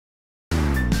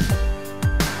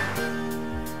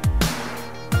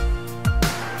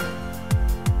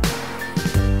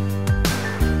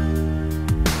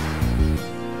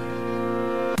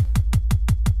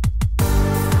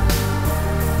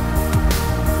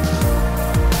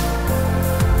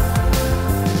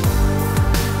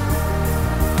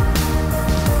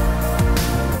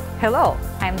Hello,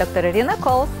 I'm Dr. Irina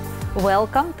Koles.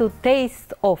 Welcome to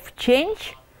Taste of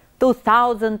Change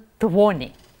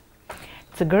 2020.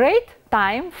 It's a great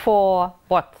time for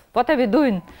what? What are we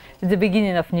doing at the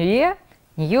beginning of New Year?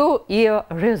 New Year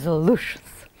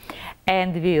resolutions.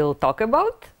 And we'll talk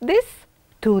about this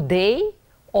today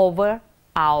over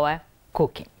our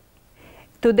cooking.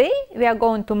 Today we are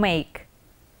going to make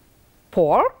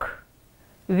pork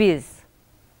with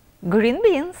green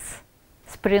beans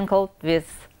sprinkled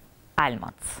with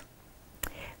almonds.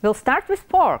 We'll start with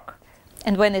pork,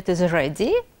 and when it is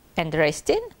ready and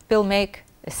resting, we'll make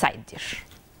a side dish.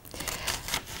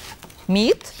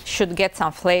 Meat should get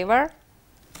some flavor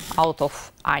out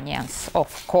of onions,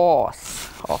 of course.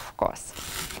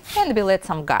 And we'll add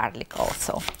some garlic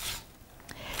also.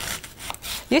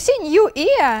 You see, New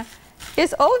Year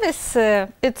is always,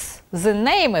 it's the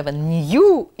name even,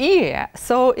 New Year,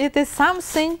 so it is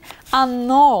something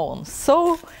unknown,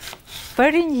 so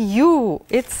very new.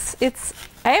 It's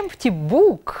empty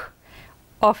book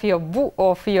of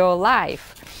your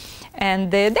life.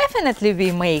 And definitely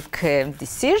we make a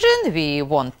decision. We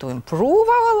want to improve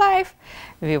our life.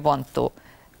 We want to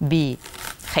be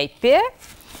happier.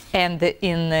 And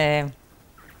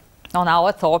on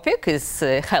our topic is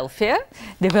healthier,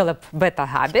 develop better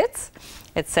habits,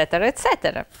 etc.,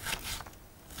 etc.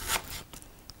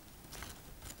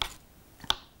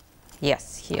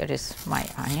 Yes, here is my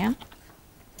onion.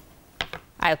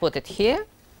 I'll put it here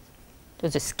to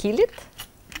the skillet,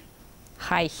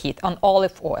 high heat, on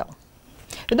olive oil.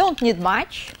 You don't need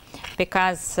much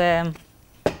because the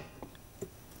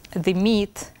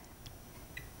meat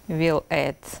will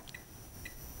add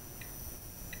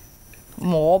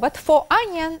more, but for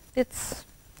onion it's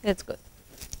good.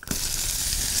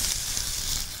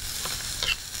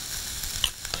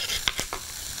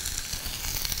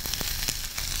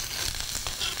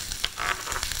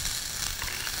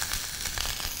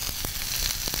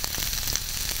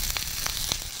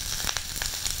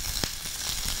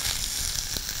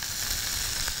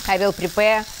 I will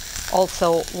prepare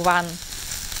also 1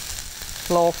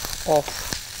 clove of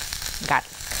garlic.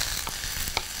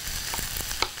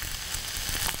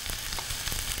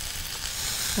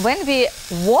 When we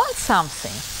want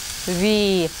something,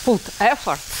 we put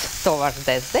effort towards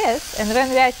this, and when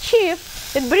we achieve,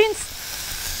 it brings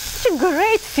such a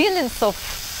great feelings of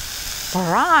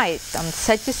pride and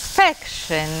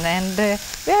satisfaction, and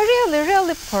we are really,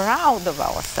 really proud of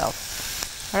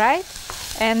ourselves, right?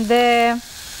 And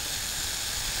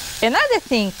another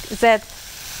thing that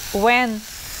when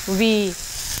we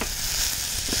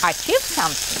achieve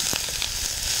something,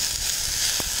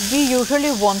 we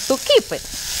usually want to keep it,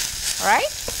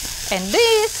 right? And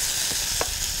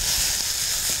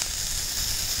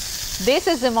this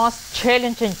is the most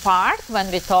challenging part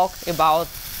when we talk about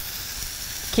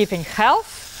keeping health,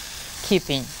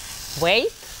 keeping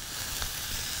weight,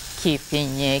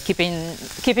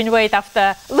 keeping weight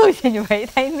after losing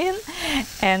weight, I mean,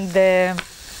 and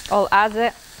all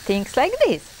other things like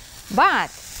this. But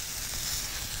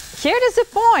here is the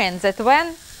point, that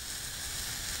when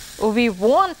we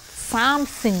want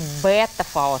something better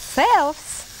for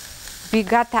ourselves, we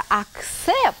gotta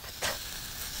accept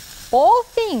all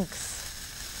things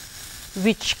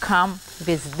which come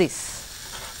with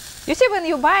this. You see, when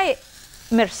you buy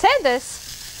Mercedes,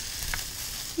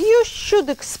 you should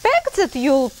expect that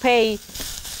you'll pay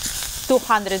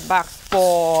 $200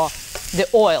 for the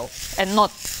oil and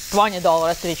not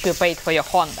 $20 which you paid for your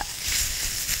Honda.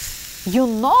 You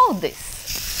know this,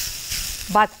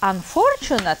 but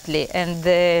unfortunately,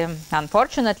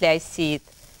 unfortunately I see it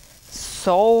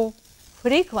so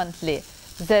frequently,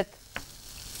 that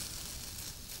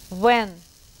when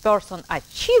person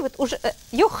achieve it,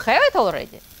 you have it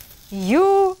already.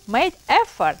 You made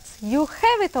efforts, you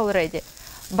have it already.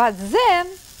 But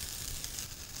then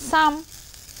some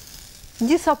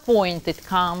disappointed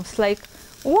comes, like,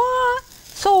 what?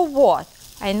 So what?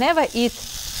 I never eat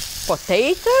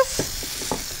potatoes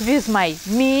with my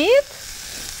meat.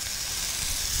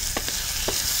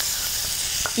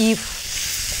 If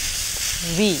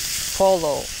we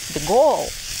follow the goal,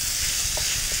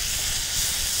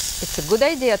 it's a good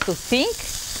idea to think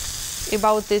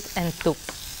about it and to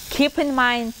keep in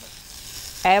mind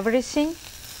everything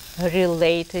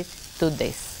related to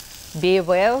this. Be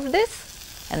aware of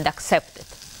this and accept it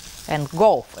and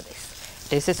go for this.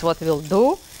 This is what we'll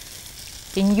do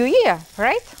in New Year,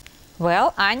 right?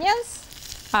 Well, onions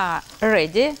are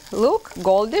ready. Look,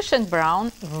 goldish and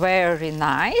brown, very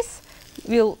nice.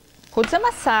 We'll put them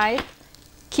aside,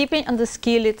 keeping on the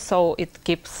skillet so it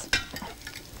keeps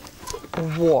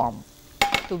warm,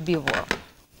 to be warm.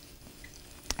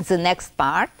 The next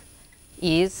part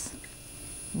is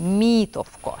meat,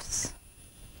 of course.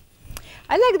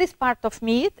 I like this part of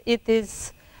meat. It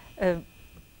is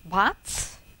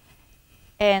butts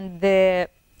and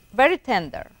very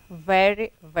tender,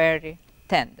 very, very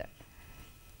tender.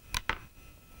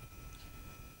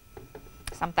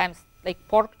 Sometimes like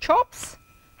pork chops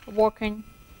working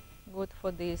good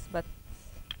for this, but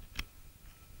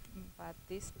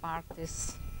this part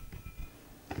is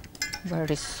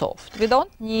very soft. We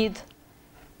don't need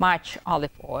much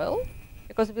olive oil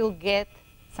because we'll get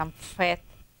some fat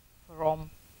from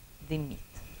the meat.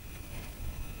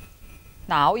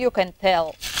 Now you can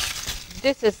tell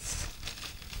this is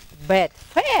bad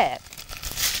fat.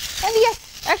 And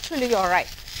yes, actually you're right.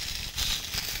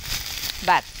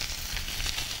 But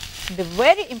the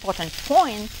very important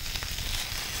point,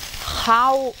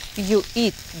 how you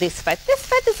eat this fat. This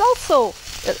fat is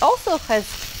also has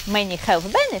many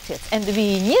health benefits, and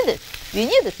we need it. We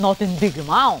need it not in big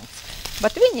amounts,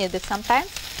 but we need it sometimes.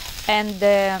 And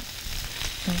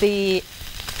the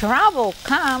trouble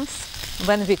comes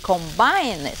when we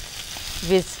combine it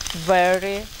with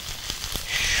very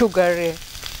sugary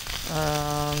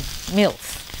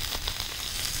meals,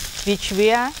 which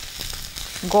we are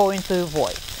going to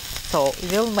avoid. So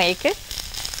we'll make it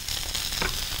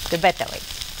the better way.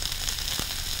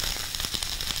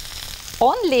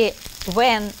 Only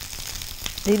when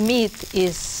the meat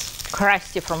is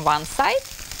crusty from one side,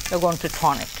 we're going to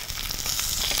turn it.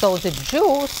 So the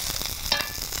juice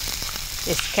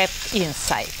is kept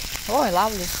inside. Oh,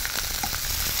 lovely.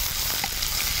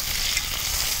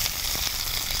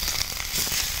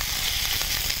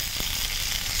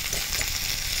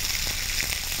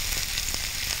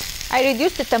 I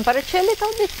reduced the temperature a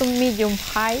little bit to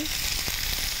medium-high,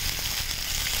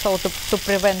 so to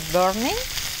prevent burning,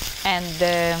 and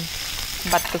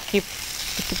but to keep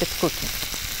it cooking.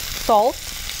 Salt.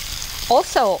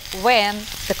 Also, when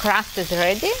the crust is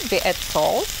ready, we add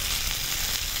salt.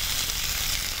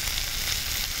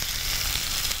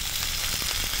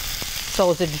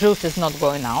 So the juice is not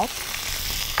going out.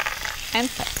 And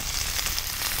pepper.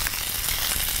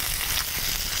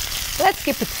 Let's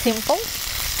keep it simple.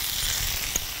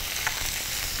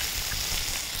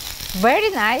 Very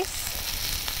nice.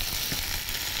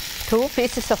 2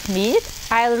 pieces of meat.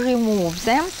 I'll remove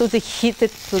them to the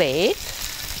heated plate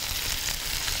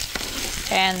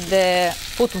and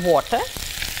put water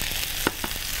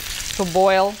to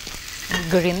boil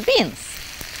green beans.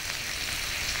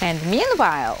 And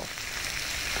meanwhile,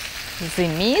 the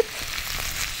meat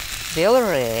will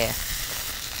rest.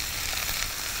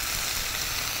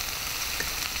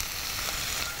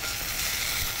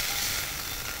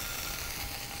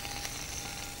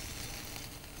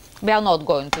 We are not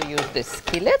going to use this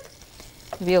skillet.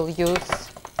 We'll use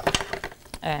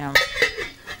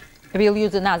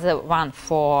another one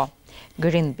for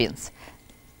green beans.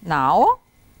 Now,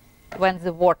 when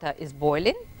the water is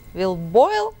boiling, we'll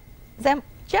boil them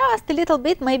just a little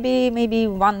bit, maybe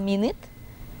 1 minute,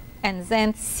 and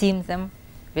then steam them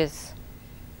with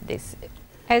this.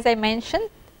 As I mentioned,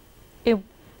 we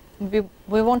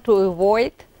want to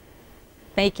avoid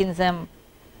making them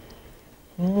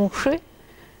mushy.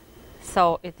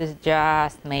 So it is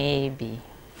just maybe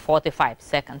 45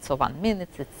 seconds or 1 minute.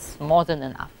 It's more than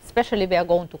enough. Especially we are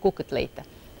going to cook it later,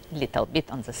 a little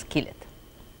bit on the skillet.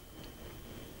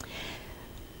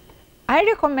 I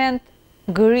recommend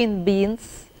green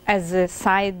beans as a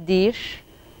side dish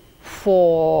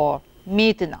for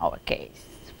meat in our case,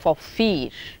 for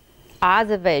fish,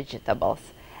 other vegetables.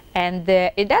 And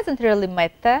it doesn't really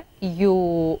matter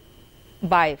you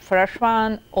buy fresh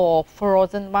one or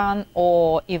frozen one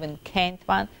or even canned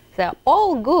one. They're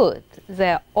all good.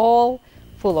 They're all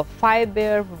full of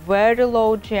fiber, very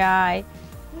low GI,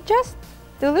 just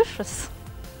delicious.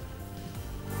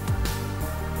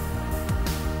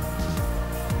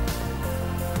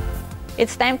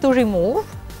 It's time to remove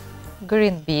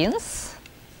green beans,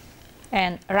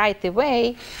 and right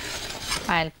away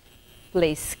I'll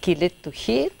place skillet to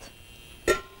heat.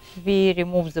 We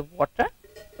remove the water.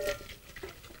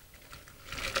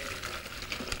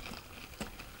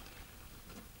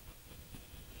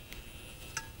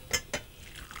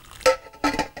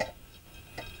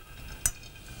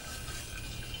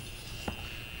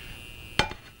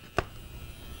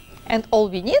 And all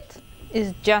we need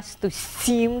is just to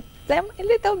steam them a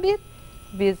little bit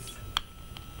with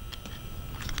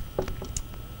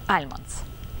almonds.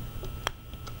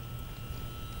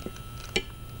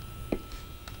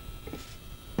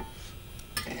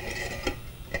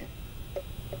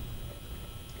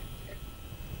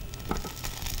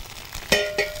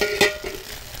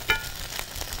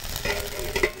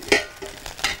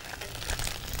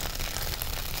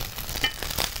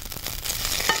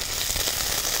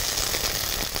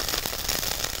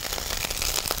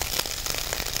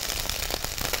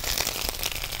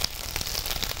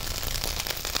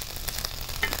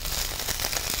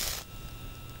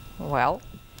 Well,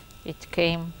 it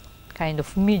came kind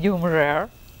of medium rare.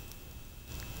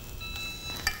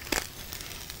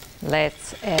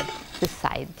 Let's add the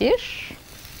side dish.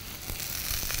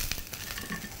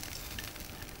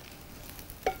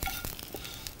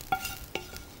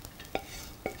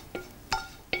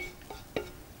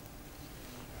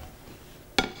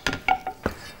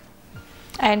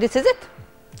 And this is it.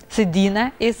 The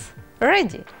dinner is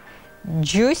ready.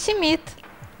 Juicy meat,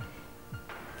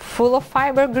 full of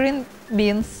fiber green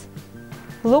beans,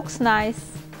 looks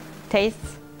nice,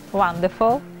 tastes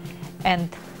wonderful, and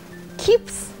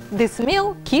this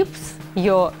meal keeps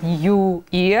your new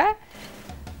year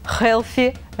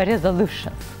healthy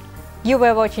resolutions. You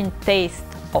were watching Taste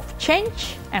of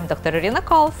Change. I'm Dr. Irina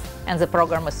Koles, and the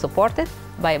program is supported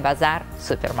by Bazaar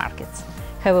Supermarkets.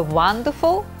 Have a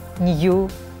wonderful new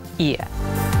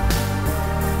year!